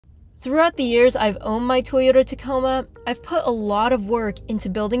Throughout the years I've owned my Toyota Tacoma, I've put a lot of work into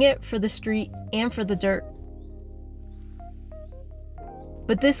building it for the street and for the dirt.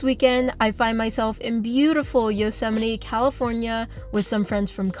 But this weekend, I find myself in beautiful Yosemite, California with some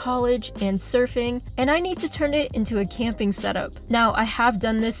friends from college and surfing, and I need to turn it into a camping setup. Now, I have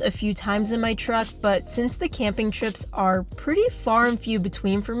done this a few times in my truck, but since the camping trips are pretty far and few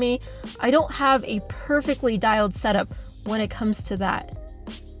between for me, I don't have a perfectly dialed setup when it comes to that.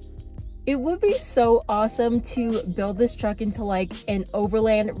 It would be so awesome to build this truck into like an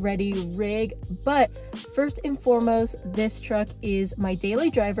overland ready rig, but first and foremost, this truck is my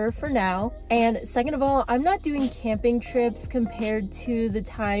daily driver for now. And second of all, I'm not doing camping trips compared to the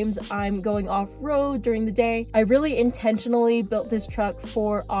times I'm going off-road during the day. I really intentionally built this truck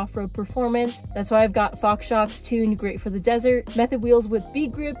for off-road performance. That's why I've got Fox shocks tuned great for the desert, method wheels with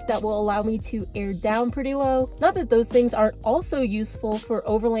V-grip that will allow me to air down pretty low. Not that those things aren't also useful for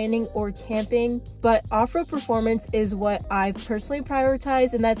overlanding or camping, but off-road performance is what I've personally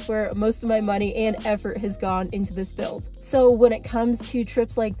prioritized, and that's where most of my money and effort has gone into this build. So when it comes to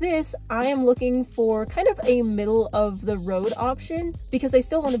trips like this, I am looking for kind of a middle of the road option because I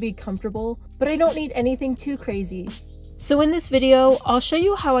still want to be comfortable, but I don't need anything too crazy. So in this video, I'll show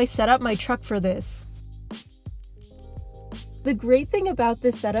you how I set up my truck for this. The great thing about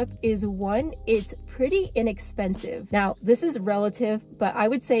this setup is one, it's pretty inexpensive. Now, this is relative, but I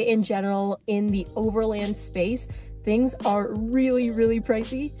would say in general, in the overland space, things are really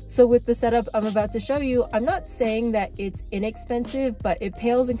pricey. So with the setup I'm about to show you, I'm not saying that it's inexpensive, but it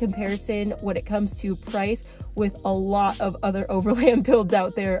pales in comparison when it comes to price with a lot of other overland builds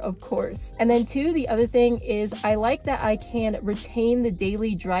out there, of course. And then two, the other thing is I like that I can retain the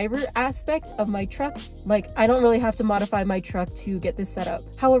daily driver aspect of my truck. Like, I don't really have to modify my truck to get this set up.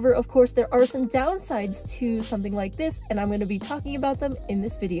 However, of course, there are some downsides to something like this, and I'm going to be talking about them in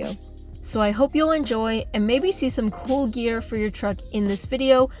this video. So I hope you'll enjoy and maybe see some cool gear for your truck in this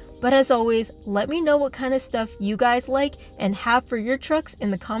video, but as always, let me know what kind of stuff you guys like and have for your trucks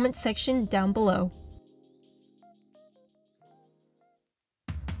in the comments section down below.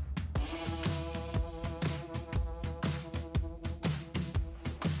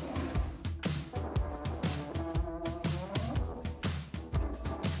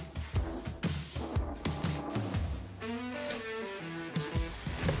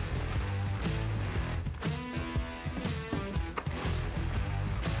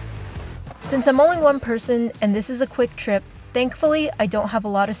 Since I'm only one person and this is a quick trip, thankfully I don't have a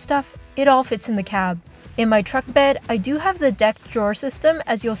lot of stuff. It all fits in the cab. In my truck bed, I do have the deck drawer system,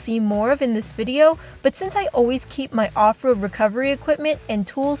 as you'll see more of in this video, but since I always keep my off-road recovery equipment and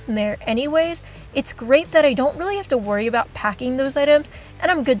tools in there anyways, it's great that I don't really have to worry about packing those items,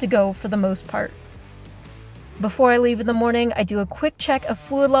 and I'm good to go for the most part. Before I leave in the morning, I do a quick check of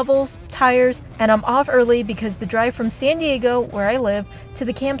fluid levels, tires, and I'm off early because the drive from San Diego, where I live, to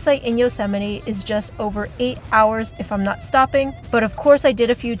the campsite in Yosemite is just over 8 hours if I'm not stopping. But of course I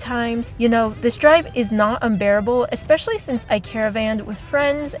did a few times. You know, this drive is not unbearable, especially since I caravanned with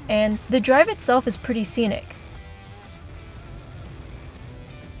friends and the drive itself is pretty scenic.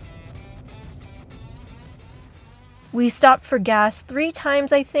 We stopped for gas 3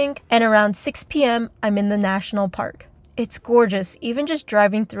 times, I think, and around 6 p.m. I'm in the national park. It's gorgeous, even just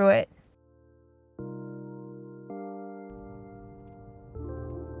driving through it.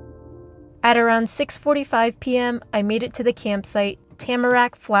 At around 6:45 p.m., I made it to the campsite,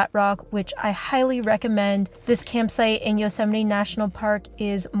 Tamarack Flat Rock, which I highly recommend. This campsite in Yosemite National Park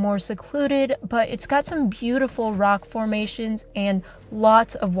is more secluded, but it's got some beautiful rock formations and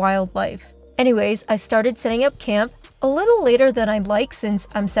lots of wildlife. Anyways, I started setting up camp a little later than I'd like since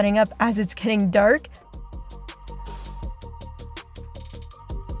I'm setting up as it's getting dark.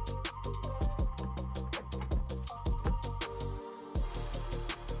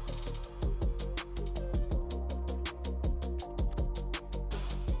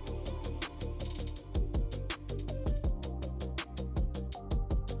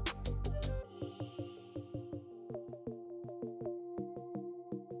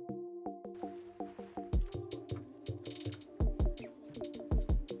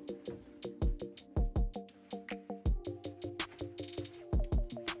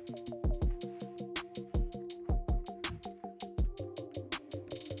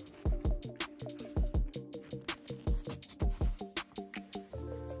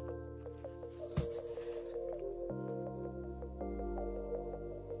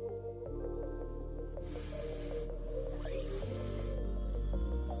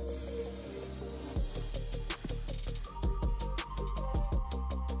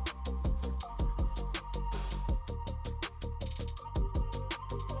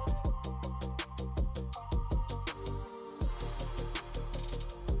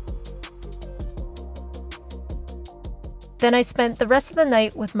 Then I spent the rest of the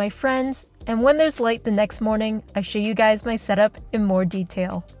night with my friends, and when there's light the next morning, I show you guys my setup in more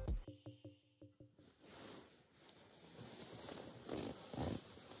detail.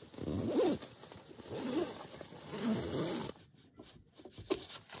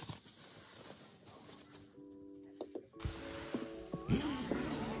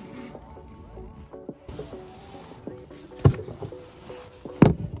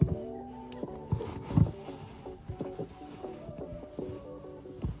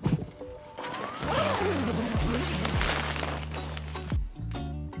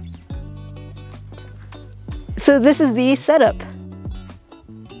 So this is the setup.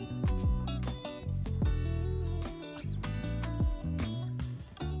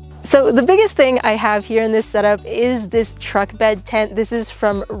 So the biggest thing I have here in this setup is this truck bed tent. This is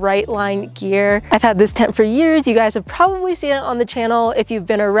from Right Line Gear. I've had this tent for years. You guys have probably seen it on the channel if you've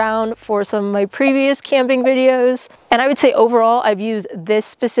been around for some of my previous camping videos. And I would say overall, I've used this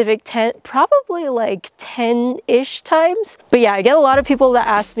specific tent probably like 10-ish times. But yeah, I get a lot of people that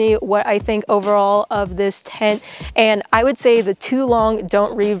ask me what I think overall of this tent. And I would say the too long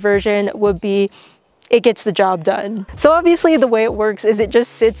don't read version would be it gets the job done. So obviously the way it works is it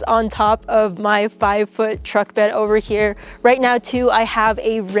just sits on top of my 5-foot truck bed over here. Right now too, I have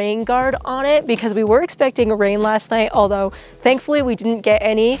a rain guard on it because we were expecting rain last night, although thankfully we didn't get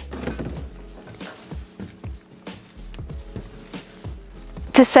any.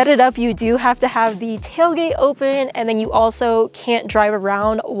 To set it up, you do have to have the tailgate open, and then you also can't drive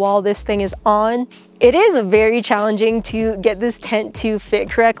around while this thing is on. It is very challenging to get this tent to fit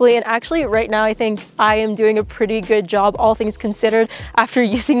correctly, and actually right now I think I am doing a pretty good job, all things considered, after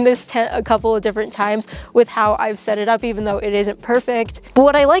using this tent a couple of different times with how I've set it up, even though it isn't perfect. But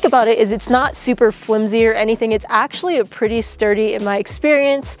what I like about it is it's not super flimsy or anything. It's actually pretty sturdy in my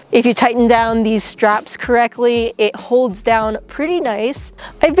experience. If you tighten down these straps correctly, it holds down pretty nice.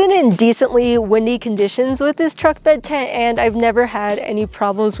 I've been in decently windy conditions with this truck bed tent, and I've never had any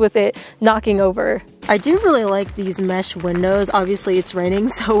problems with it knocking over. I do really like these mesh windows. Obviously it's raining,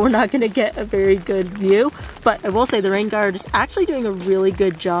 so we're not going to get a very good view, but I will say the rain guard is actually doing a really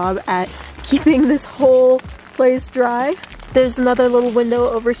good job at keeping this whole place dry. There's another little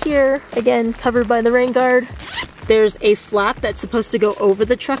window over here, again covered by the rain guard. There's a flap that's supposed to go over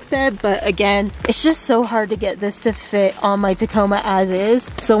the truck bed, but again, it's just so hard to get this to fit on my Tacoma as is.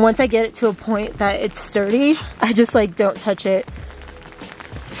 So once I get it to a point that it's sturdy, I just like don't touch it.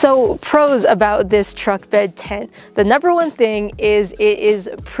 So pros about this truck bed tent. The number one thing is it is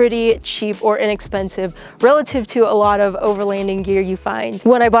pretty cheap or inexpensive relative to a lot of overlanding gear you find.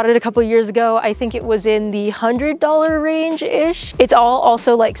 When I bought it a couple years ago, I think it was in the $100 range-ish. It's all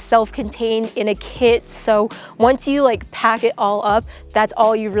also like self-contained in a kit, so once you like pack it all up, that's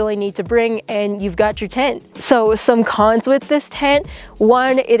all you really need to bring and you've got your tent. So some cons with this tent.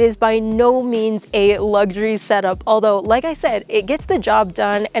 One, it is by no means a luxury setup, although like I said, it gets the job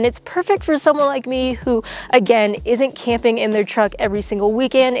done and it's perfect for someone like me who, again, isn't camping in their truck every single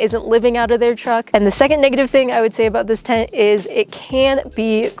weekend, isn't living out of their truck. And the second negative thing I would say about this tent is it can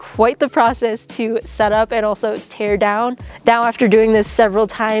be quite the process to set up and also tear down. Now, after doing this several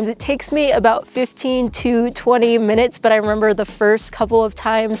times, it takes me about 15 to 20 minutes, but I remember the first couple of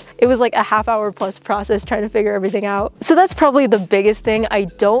times, it was like a half-hour plus process trying to figure everything out. So that's probably the biggest thing I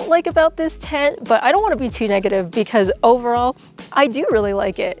don't like about this tent, but I don't want to be too negative because overall, I do really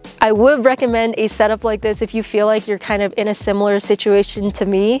like it. I would recommend a setup like this if you feel like you're kind of in a similar situation to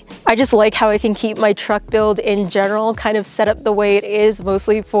me. I just like how I can keep my truck build in general kind of set up the way it is,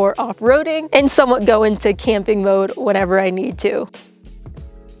 mostly for off-roading, and somewhat go into camping mode whenever I need to.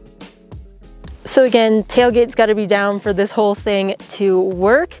 So again, tailgate's got to be down for this whole thing to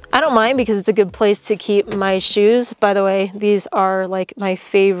work. I don't mind because it's a good place to keep my shoes. By the way, these are like my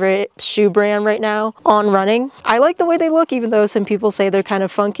favorite shoe brand right now on running. I like the way they look, even though some people say they're kind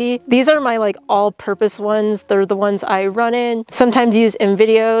of funky. These are my like all-purpose ones. They're the ones I run in, sometimes use in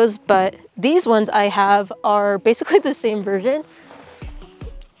videos, but these ones I have are basically the same version,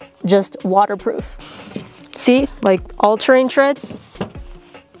 just waterproof. See, like all-terrain tread.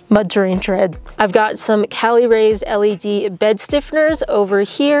 Mud terrain tread. I've got some Cali raised LED bed stiffeners over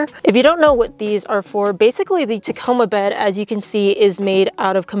here. If you don't know what these are for, basically the Tacoma bed, as you can see, is made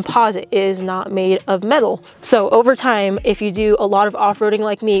out of composite. It is not made of metal. So over time, if you do a lot of off-roading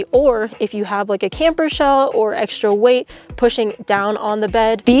like me, or if you have like a camper shell or extra weight pushing down on the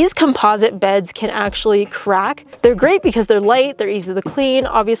bed, these composite beds can actually crack. They're great because they're light, they're easy to clean.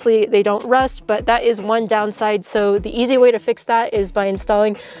 Obviously they don't rust, but that is one downside. So the easy way to fix that is by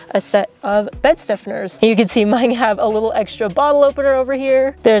installing a set of bed stiffeners. You can see mine have a little extra bottle opener over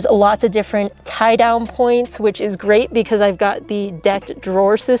here. There's lots of different tie down points, which is great because I've got the decked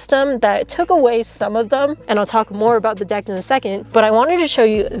drawer system that took away some of them, and I'll talk more about the deck in a second. But I wanted to show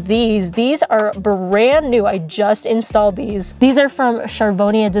you these. These are brand new. I just installed these. These are from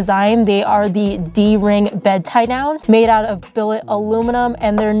Charvonia Design. They are the D-ring bed tie downs made out of billet aluminum,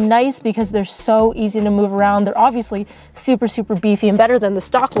 and they're nice because they're so easy to move around. They're obviously super, super beefy and better than the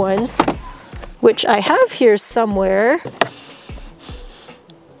stock ones, which I have here somewhere.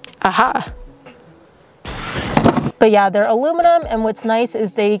 Aha. But yeah, they're aluminum, and what's nice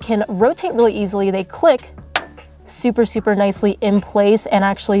is they can rotate really easily. They click super, super nicely in place and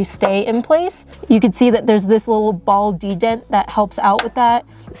actually stay in place. You can see that there's this little ball D-dent that helps out with that.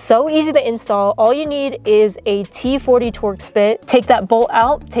 So easy to install. All you need is a T40 Torx bit. Take that bolt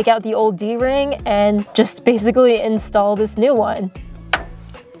out, take out the old D-ring, and just basically install this new one.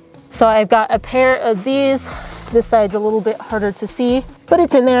 So I've got a pair of these. This side's a little bit harder to see, but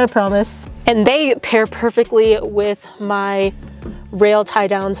it's in there, I promise. And they pair perfectly with my rail tie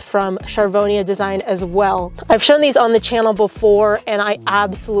downs from Charvonia Design as well. I've shown these on the channel before and I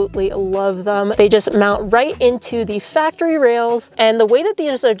absolutely love them. They just mount right into the factory rails, and the way that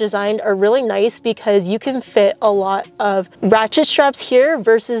these are designed are really nice because you can fit a lot of ratchet straps here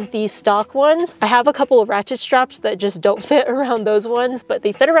versus the stock ones. I have a couple of ratchet straps that just don't fit around those ones, but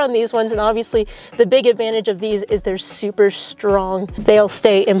they fit around these ones, and obviously the big advantage of these is they're super strong. They'll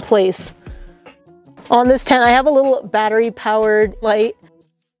stay in place. On this tent, I have a little battery powered light.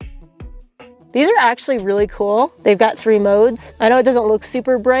 These are actually really cool. They've got 3 modes. I know it doesn't look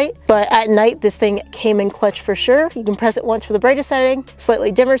super bright, but at night this thing came in clutch for sure. You can press it once for the brightest setting, slightly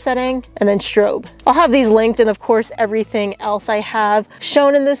dimmer setting, and then strobe. I'll have these linked, and of course everything else I have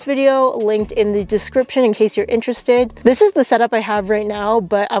shown in this video linked in the description in case you're interested. This is the setup I have right now,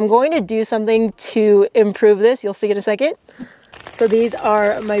 but I'm going to do something to improve this. You'll see in a second. So these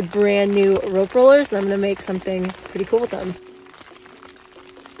are my brand new rope rollers, and I'm going to make something pretty cool with them.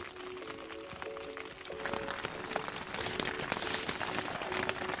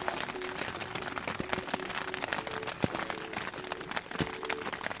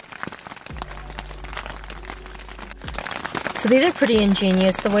 So these are pretty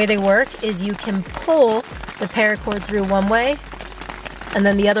ingenious. The way they work is you can pull the paracord through one way, and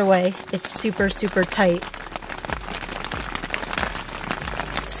then the other way it's super, super tight.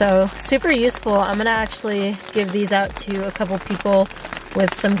 So super useful. I'm gonna actually give these out to a couple people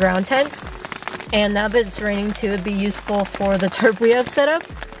with some ground tents. And now that it's raining too, it'd be useful for the tarp we have set up.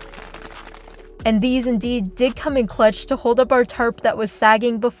 And these indeed did come in clutch to hold up our tarp that was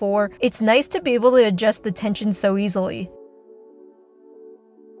sagging before. It's nice to be able to adjust the tension so easily.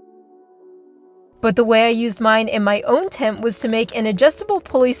 But the way I used mine in my own tent was to make an adjustable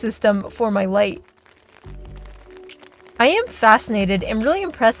pulley system for my light. I am fascinated and really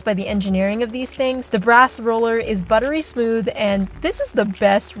impressed by the engineering of these things. The brass roller is buttery smooth, and this is the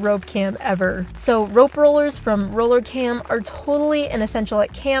best rope cam ever. So rope rollers from Roller Cam are totally an essential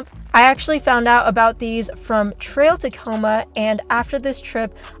at camp. I actually found out about these from Toyota Tacoma, and after this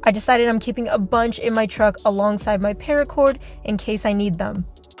trip, I decided I'm keeping a bunch in my truck alongside my paracord in case I need them.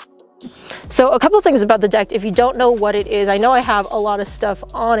 So a couple things about the deck. If you don't know what it is, I know I have a lot of stuff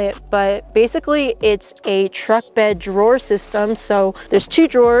on it, but basically it's a truck bed drawer system. So there's 2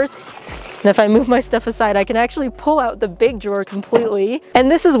 drawers, and if I move my stuff aside, I can actually pull out the big drawer completely.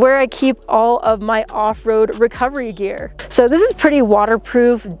 And this is where I keep all of my off-road recovery gear. So this is pretty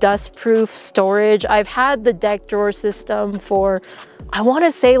waterproof, dust-proof storage. I've had the deck drawer system for, I want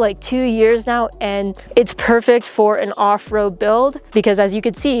to say like 2 years now, and it's perfect for an off-road build because, as you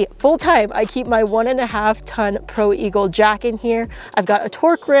can see, full time I keep my 1.5 ton Pro Eagle jack in here. I've got a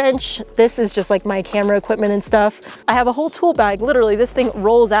torque wrench. This is just like my camera equipment and stuff. I have a whole tool bag. Literally, this thing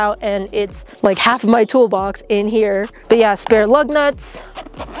rolls out and it's like half of my toolbox in here. But yeah, spare lug nuts.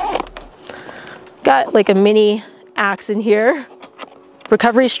 Got like a mini axe in here.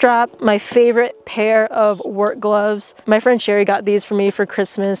 Recovery strap, my favorite pair of work gloves. My friend Sherry got these for me for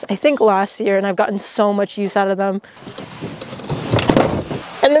Christmas, I think last year, and I've gotten so much use out of them.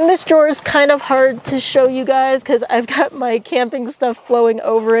 And then this drawer is kind of hard to show you guys because I've got my camping stuff flowing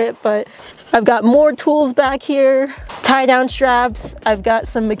over it, but I've got more tools back here, tie down straps, I've got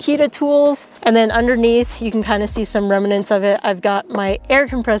some Makita tools, and then underneath you can kind of see some remnants of it. I've got my air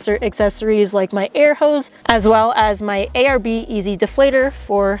compressor accessories like my air hose, as well as my ARB Easy Deflator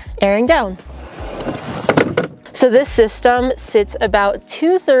for airing down. So this system sits about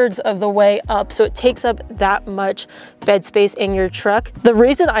 2/3 of the way up, so it takes up that much bed space in your truck. The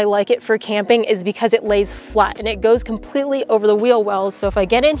reason I like it for camping is because it lays flat and it goes completely over the wheel wells. So if I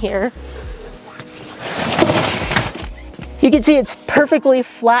get in here, you can see it's perfectly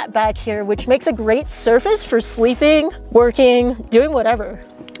flat back here, which makes a great surface for sleeping, working, doing whatever.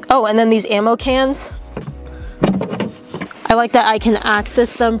 Oh, and then these ammo cans. I like that I can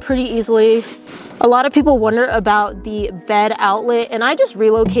access them pretty easily. A lot of people wonder about the bed outlet, and I just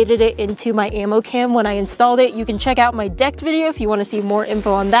relocated it into my ammo can when I installed it. You can check out my decked video if you want to see more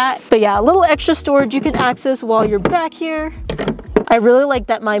info on that. But yeah, a little extra storage you can access while you're back here. I really like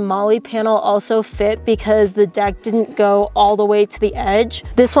that my molly panel also fit because the deck didn't go all the way to the edge.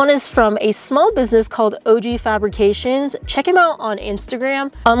 This one is from a small business called OG Fabrications. Check him out on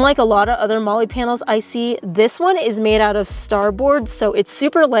Instagram. Unlike a lot of other molly panels I see, this one is made out of starboard, so it's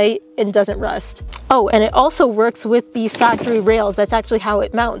super light and doesn't rust. Oh, and it also works with the factory rails. That's actually how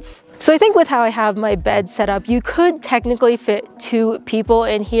it mounts. So I think with how I have my bed set up, you could technically fit 2 people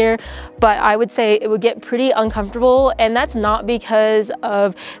in here, but I would say it would get pretty uncomfortable, and that's not because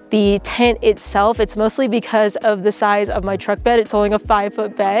of the tent itself. It's mostly because of the size of my truck bed. It's only a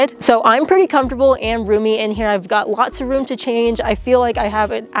 5-foot bed. So I'm pretty comfortable and roomy in here. I've got lots of room to change. I feel like I have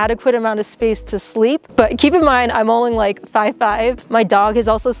an adequate amount of space to sleep, but keep in mind, I'm only like 5'5". My dog has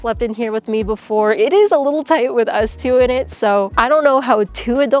also slept in here with me before. It is a little tight with us 2 in it, so I don't know how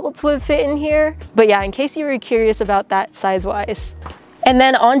 2 adults would fit in here, but yeah, in case you were curious about that size-wise. And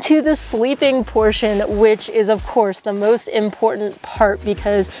then onto the sleeping portion, which is of course the most important part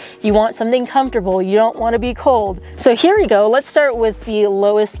because you want something comfortable, you don't want to be cold. So here we go, let's start with the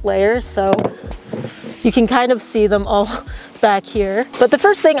lowest layers. So you can kind of see them all back here. But the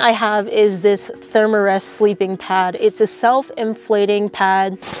first thing I have is this Thermarest sleeping pad. It's a self-inflating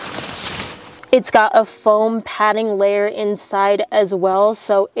pad. It's got a foam padding layer inside as well,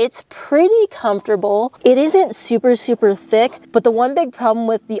 so it's pretty comfortable. It isn't super thick, but the one big problem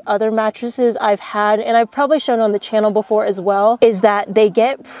with the other mattresses I've had, and I've probably shown on the channel before as well, is that they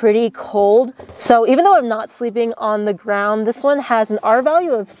get pretty cold. So even though I'm not sleeping on the ground, this one has an R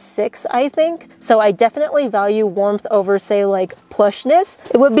value of 6, I think. So I definitely value warmth over, say, like plushness.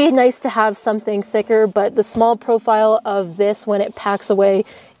 It would be nice to have something thicker, but the small profile of this when it packs away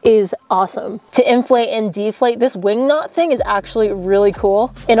is awesome. To inflate and deflate, this wing knot thing is actually really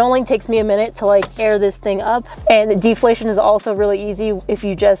cool. It only takes me a minute to like air this thing up, and deflation is also really easy if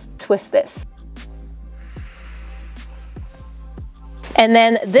you just twist this. And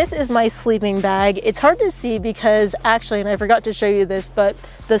then this is my sleeping bag. It's hard to see because actually, and I forgot to show you this, but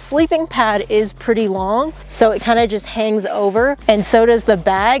the sleeping pad is pretty long, so it kind of just hangs over, and so does the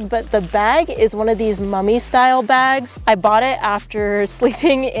bag. But the bag is one of these mummy style bags. I bought it after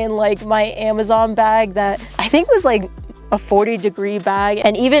sleeping in like my Amazon bag that I think was like a 40-degree bag,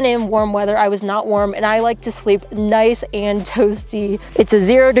 and even in warm weather I was not warm, and I like to sleep nice and toasty. It's a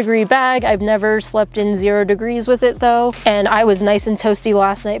 0-degree bag. I've never slept in 0 degrees with it though, and I was nice and toasty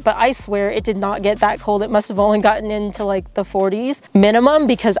last night, but I swear it did not get that cold. It must have only gotten into like the 40s minimum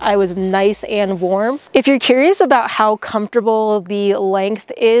because I was nice and warm. If you're curious about how comfortable the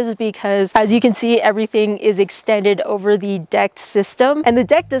length is, because as you can see, everything is extended over the decked system, and the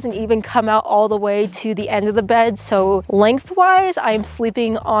deck doesn't even come out all the way to the end of the bed, so lengthwise, I'm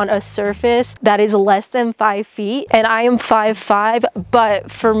sleeping on a surface that is less than 5 feet, and I am 5'5", but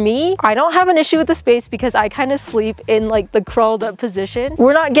for me, I don't have an issue with the space because I kind of sleep in like the crawled up position.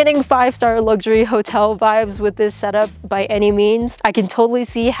 We're not getting 5-star luxury hotel vibes with this setup by any means. I can totally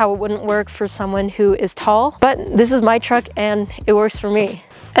see how it wouldn't work for someone who is tall, but this is my truck and it works for me.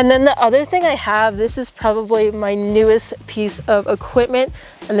 And then the other thing I have, this is probably my newest piece of equipment,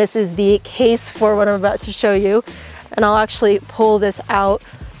 and this is the case for what I'm about to show you. And I'll actually pull this out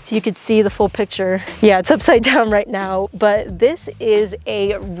so you could see the full picture. Yeah, it's upside down right now, but this is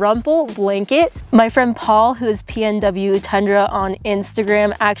a Rumple blanket. My friend Paul, who is PNW Tundra on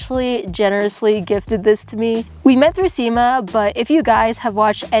Instagram, actually generously gifted this to me. We met through SEMA, but if you guys have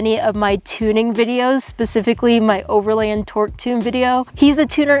watched any of my tuning videos, specifically my Overland torque tune video, he's a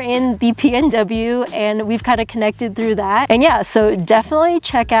tuner in the PNW and we've kind of connected through that. And yeah, so definitely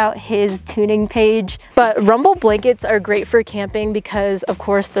check out his tuning page. But Rumple blankets are great for camping because of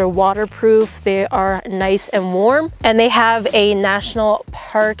course they're waterproof, they are nice and warm, and they have a National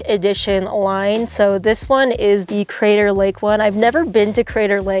Park Edition line. So this one is the Crater Lake one. I've never been to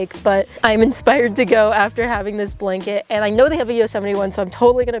Crater Lake, but I'm inspired to go after having this blanket, and I know they have a Yosemite one, so I'm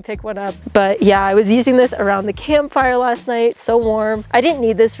totally gonna pick one up. But yeah, I was using this around the campfire last night, so warm. I didn't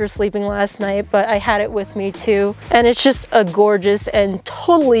need this for sleeping last night, but I had it with me too, and it's just a gorgeous and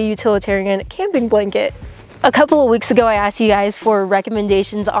totally utilitarian camping blanket. A couple of weeks ago, I asked you guys for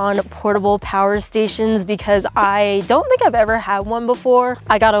recommendations on portable power stations because I don't think I've ever had one before.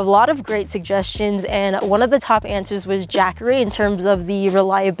 I got a lot of great suggestions, and one of the top answers was Jackery in terms of the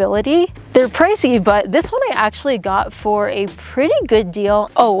reliability. They're pricey, but this one I actually got for a pretty good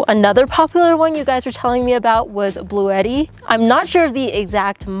deal. Oh, another popular one you guys were telling me about was Bluetti. I'm not sure of the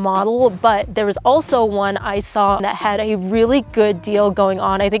exact model, but there was also one I saw that had a really good deal going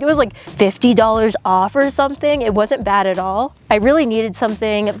on. I think it was like $50 off or something. It wasn't bad at all. I really needed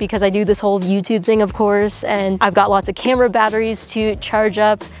something because I do this whole YouTube thing, of course, and I've got lots of camera batteries to charge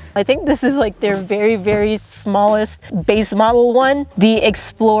up. I think this is like their very smallest base model one, the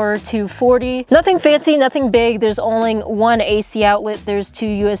Explorer 240. Nothing fancy, nothing big. There's only one AC outlet, there's 2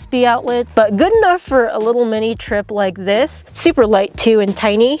 USB outlets, but good enough for a little mini trip like this. Super light too and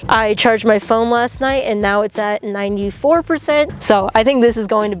tiny. I charged my phone last night and now it's at 94%, so I think this is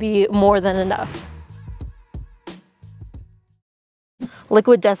going to be more than enough.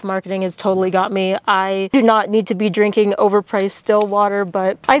 Liquid death marketing has totally got me. I do not need to be drinking overpriced still water,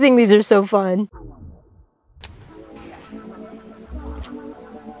 but I think these are so fun.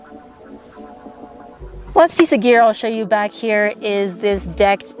 Last piece of gear I'll show you back here is this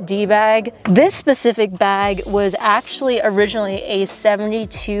decked D bag. This specific bag was actually originally a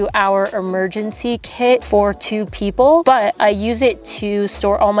 72-hour emergency kit for 2 people, but I use it to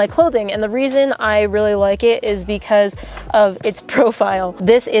store all my clothing. And the reason I really like it is because of its profile.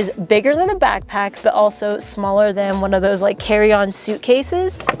 This is bigger than a backpack, but also smaller than one of those like carry-on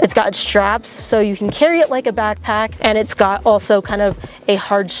suitcases. It's got straps so you can carry it like a backpack, and it's got also kind of a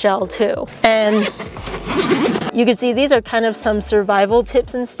hard shell too. And you can see these are kind of some survival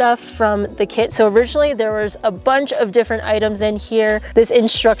tips and stuff from the kit. So originally there was a bunch of different items in here. This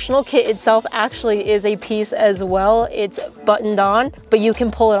instructional kit itself actually is a piece as well. It's buttoned on, but you can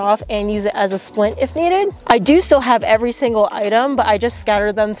pull it off and use it as a splint if needed. I do still have every single item, but I just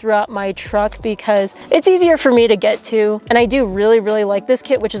scattered them throughout my truck because it's easier for me to get to. And I do really like this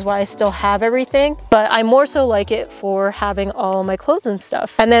kit, which is why I still have everything, but I more so like it for having all my clothes and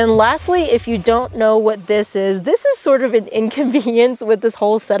stuff. And then lastly, if you don't know what this is sort of an inconvenience with this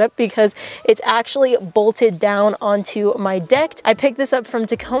whole setup because it's actually bolted down onto my deck. I picked this up from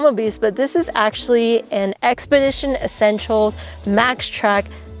Tacoma Beast, but this is actually an Expedition Essentials Max Track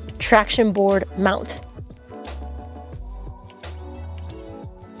traction board mount.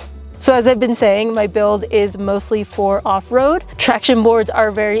 So as I've been saying, my build is mostly for off-road. Traction boards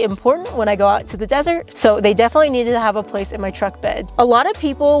are very important when I go out to the desert, so they definitely need to have a place in my truck bed. A lot of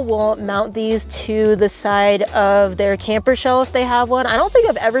people will mount these to the side of their camper shell if they have one. I don't think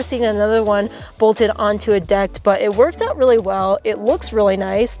I've ever seen another one bolted onto a deck, but it works out really well. It looks really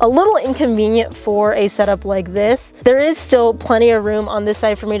nice. A little inconvenient for a setup like this. There is still plenty of room on this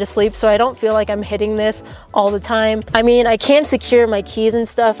side for me to sleep, so I don't feel like I'm hitting this all the time. I mean, I can secure my keys and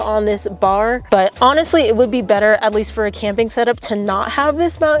stuff on this bar, but honestly it would be better, at least for a camping setup, to not have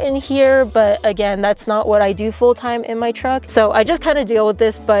this mount in here. But again, that's not what I do full-time in my truck, so I just kind of deal with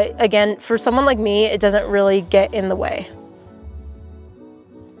this. But again, for someone like me, it doesn't really get in the way.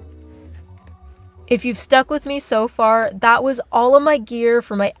 If you've stuck with me so far, that was all of my gear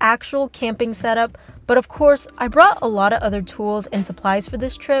for my actual camping setup. But of course, I brought a lot of other tools and supplies for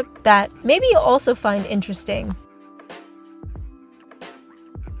this trip that maybe you'll also find interesting.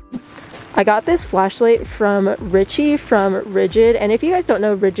 I got this flashlight from Richie from Rigid, and if you guys don't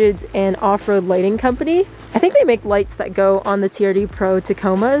know, Rigid's an off-road lighting company. I think they make lights that go on the TRD Pro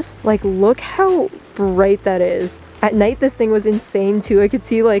Tacomas. Like, look how bright that is. At night, this thing was insane too. I could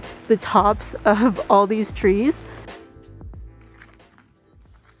see like the tops of all these trees.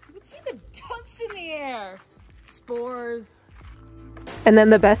 You can see the dust in the air. Spores. And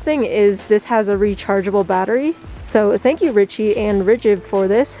then the best thing is this has a rechargeable battery. So thank you, Richie and Rigid, for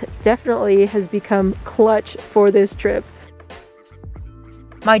this. Definitely has become clutch for this trip.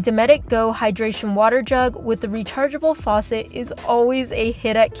 My Dometic Go hydration water jug with the rechargeable faucet is always a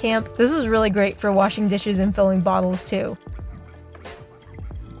hit at camp. This is really great for washing dishes and filling bottles too.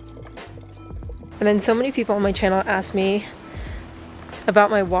 And then so many people on my channel ask me about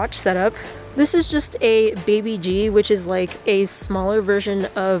my watch setup. This is just a baby G, which is like a smaller version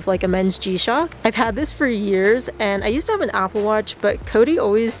of like a men's G-Shock. I've had this for years, and I used to have an Apple Watch, but Cody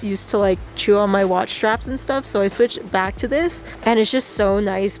always used to like chew on my watch straps and stuff, so I switched back to this, and it's just so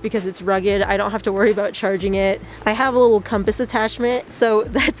nice because it's rugged. I don't have to worry about charging it. I have a little compass attachment, so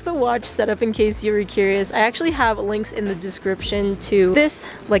that's the watch setup in case you were curious. I actually have links in the description to this,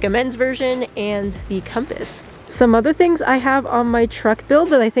 like a men's version, and the compass. Some other things I have on my truck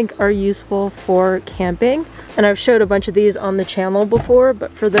build that I think are useful for camping, and I've showed a bunch of these on the channel before,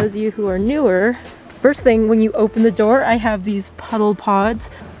 but for those of you who are newer, First thing, when you open the door, I have these puddle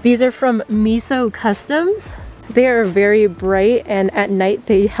pods. These are from Misc Customs. They are very bright, and at night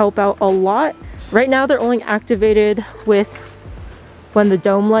they help out a lot. Right now they're only activated with when the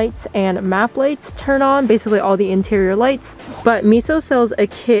dome lights and map lights turn on, basically all the interior lights. But Misc sells a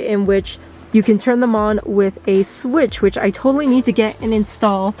kit in which you can turn them on with a switch, which I totally need to get and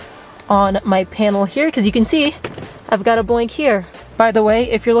install on my panel here, because you can see I've got a blank here. By the way,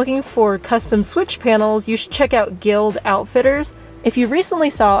 if you're looking for custom switch panels, you should check out Guild Outfitters. If you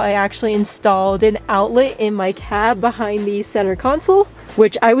recently saw, I actually installed an outlet in my cab behind the center console,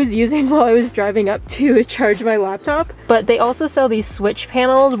 which I was using while I was driving up to charge my laptop. But they also sell these switch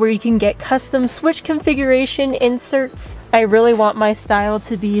panels where you can get custom switch configuration inserts. I really want my style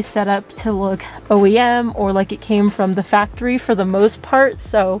to be set up to look OEM or like it came from the factory for the most part,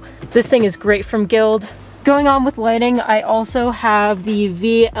 so this thing is great from Guild. Going on with lighting, I also have the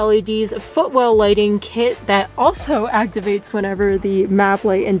V-LEDs footwell lighting kit that also activates whenever the map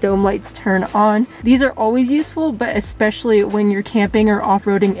light and dome lights turn on. These are always useful, but especially when you're camping or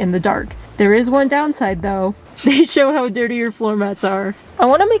off-roading in the dark. There is one downside though. They show how dirty your floor mats are. I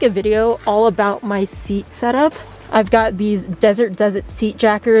want to make a video all about my seat setup. I've got these desert seat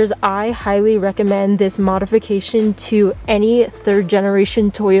jackers. I highly recommend this modification to any third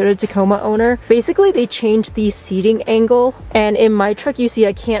generation Toyota Tacoma owner. Basically, they changed the seating angle, and in my truck you see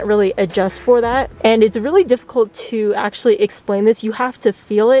I can't really adjust for that, and it's really difficult to actually explain this. You have to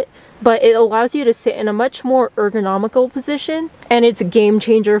feel it, but it allows you to sit in a much more ergonomical position, and it's a game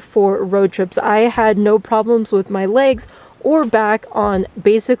changer for road trips. I had no problems with my legs or back on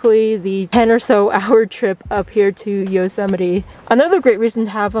basically the 10 or so hour trip up here to Yosemite. Another great reason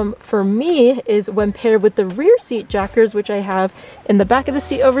to have them for me is when paired with the rear seat jackers, which I have in the back of the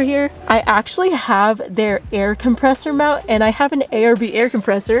seat over here. I actually have their air compressor mount, and I have an ARB air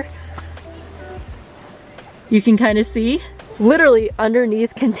compressor. You can kind of see literally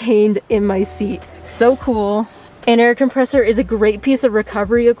underneath, contained in my seat. So cool. An air compressor is a great piece of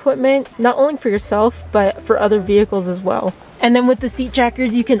recovery equipment, not only for yourself, but for other vehicles as well. And then with the seat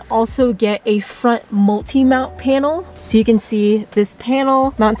jackers, you can also get a front multi-mount panel. So you can see this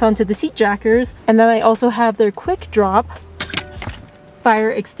panel mounts onto the seat jackers. And then I also have their quick drop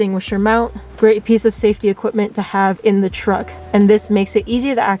fire extinguisher mount. Great piece of safety equipment to have in the truck. And this makes it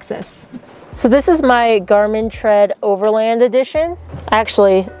easy to access. So this is my Garmin Tread Overland edition.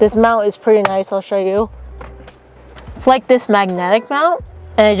 Actually, this mount is pretty nice, I'll show you. It's like this magnetic mount,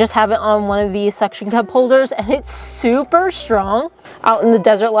 and I just have it on one of these suction cup holders, and it's super strong. Out in the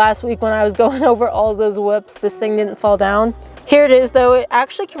desert last week when I was going over all those whips, this thing didn't fall down. Here it is though. It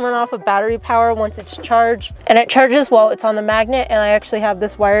actually can run off of battery power once it's charged, and it charges while it's on the magnet, and I actually have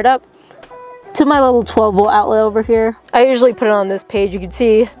this wired up to my little 12-volt outlet over here. I usually put it on this page. You can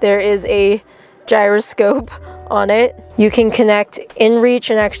see there is a gyroscope on it. You can connect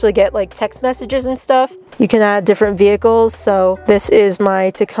inReach and actually get like text messages and stuff. You can add different vehicles. So this is my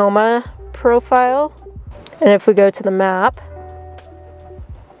Tacoma profile, and if we go to the map,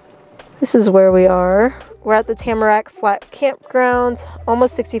 this is where we are. We're at the Tamarack Flat Campgrounds,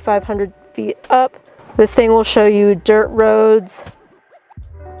 almost 6,500 feet up. This thing will show you dirt roads.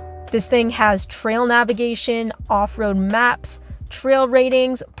 This thing has trail navigation, off-road maps, trail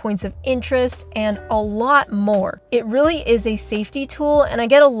ratings, points of interest, and a lot more. It really is a safety tool, and I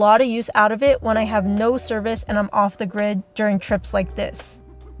get a lot of use out of it when I have no service and I'm off the grid during trips like this.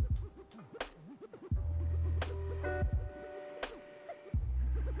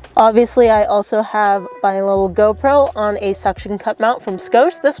 Obviously, I also have my little GoPro on a suction cup mount from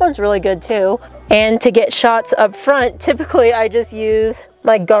Scosche. This one's really good too. And to get shots up front, typically I just use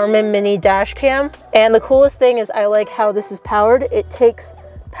my Garmin Mini dash cam. And the coolest thing is I like how this is powered. It takes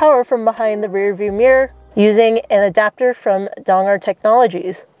power from behind the rear view mirror using an adapter from Dongar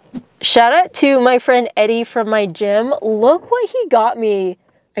Technologies. Shout out to my friend Eddie from my gym. Look what he got me.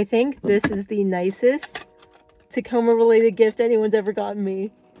 I think this is the nicest Tacoma related gift anyone's ever gotten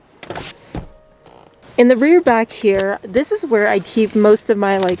me. In the rear back here, this is where I keep most of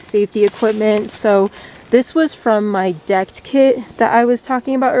my like safety equipment. So this was from my decked kit that I was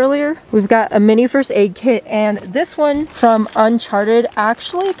talking about earlier. We've got a mini first aid kit, and this one from Uncharted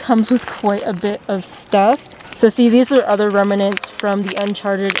actually comes with quite a bit of stuff. So see, these are other remnants from the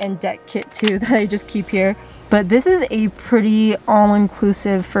Uncharted and deck kit too that I just keep here. But this is a pretty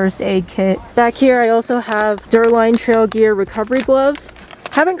all-inclusive first aid kit. Back here I also have Durline Trail Gear recovery gloves.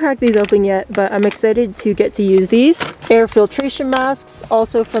 Haven't cracked these open yet, but I'm excited to get to use these. Air filtration masks,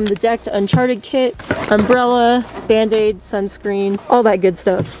 also from the decked Uncharted kit. Umbrella, Band-Aid, sunscreen, all that good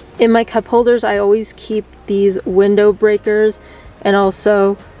stuff. In my cup holders, I always keep these window breakers and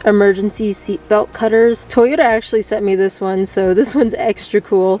also emergency seatbelt cutters. Toyota actually sent me this one, so this one's extra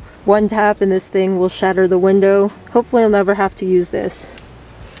cool. One tap and this thing will shatter the window. Hopefully I'll never have to use this.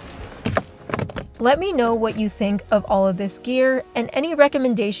 Let me know what you think of all of this gear and any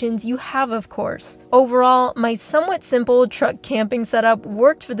recommendations you have, of course. Overall, my somewhat simple truck camping setup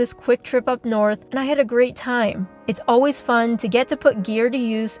worked for this quick trip up north, and I had a great time. It's always fun to get to put gear to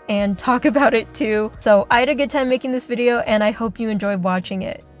use and talk about it too. So I had a good time making this video, and I hope you enjoyed watching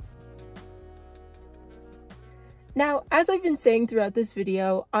it. Now, as I've been saying throughout this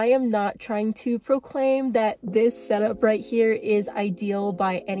video, I am not trying to proclaim that this setup right here is ideal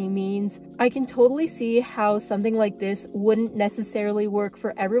by any means. I can totally see how something like this wouldn't necessarily work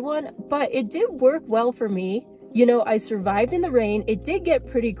for everyone, but it did work well for me. You know, I survived in the rain. It did get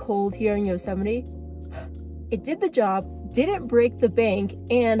pretty cold here in Yosemite. It did the job, didn't break the bank,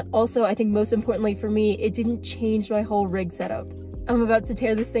 and also, I think most importantly for me, it didn't change my whole rig setup. I'm about to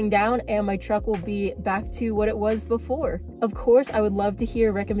tear this thing down and my truck will be back to what it was before. Of course, I would love to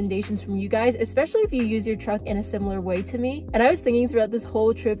hear recommendations from you guys, especially if you use your truck in a similar way to me. And I was thinking throughout this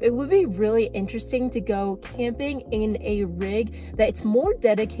whole trip, it would be really interesting to go camping in a rig that's more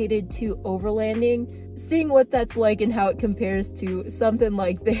dedicated to overlanding, seeing what that's like and how it compares to something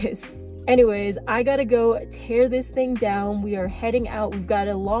like this. Anyways, I gotta go tear this thing down. We are heading out. We've got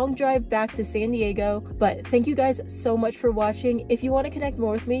a long drive back to San Diego, but thank you guys so much for watching. If you want to connect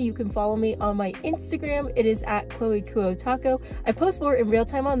more with me, you can follow me on my Instagram. It is at ChloeKuo Taco. I post more in real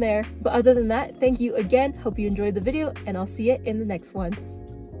time on there, but other than that, thank you again. Hope you enjoyed the video, and I'll see you in the next one.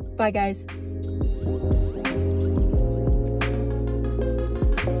 Bye guys.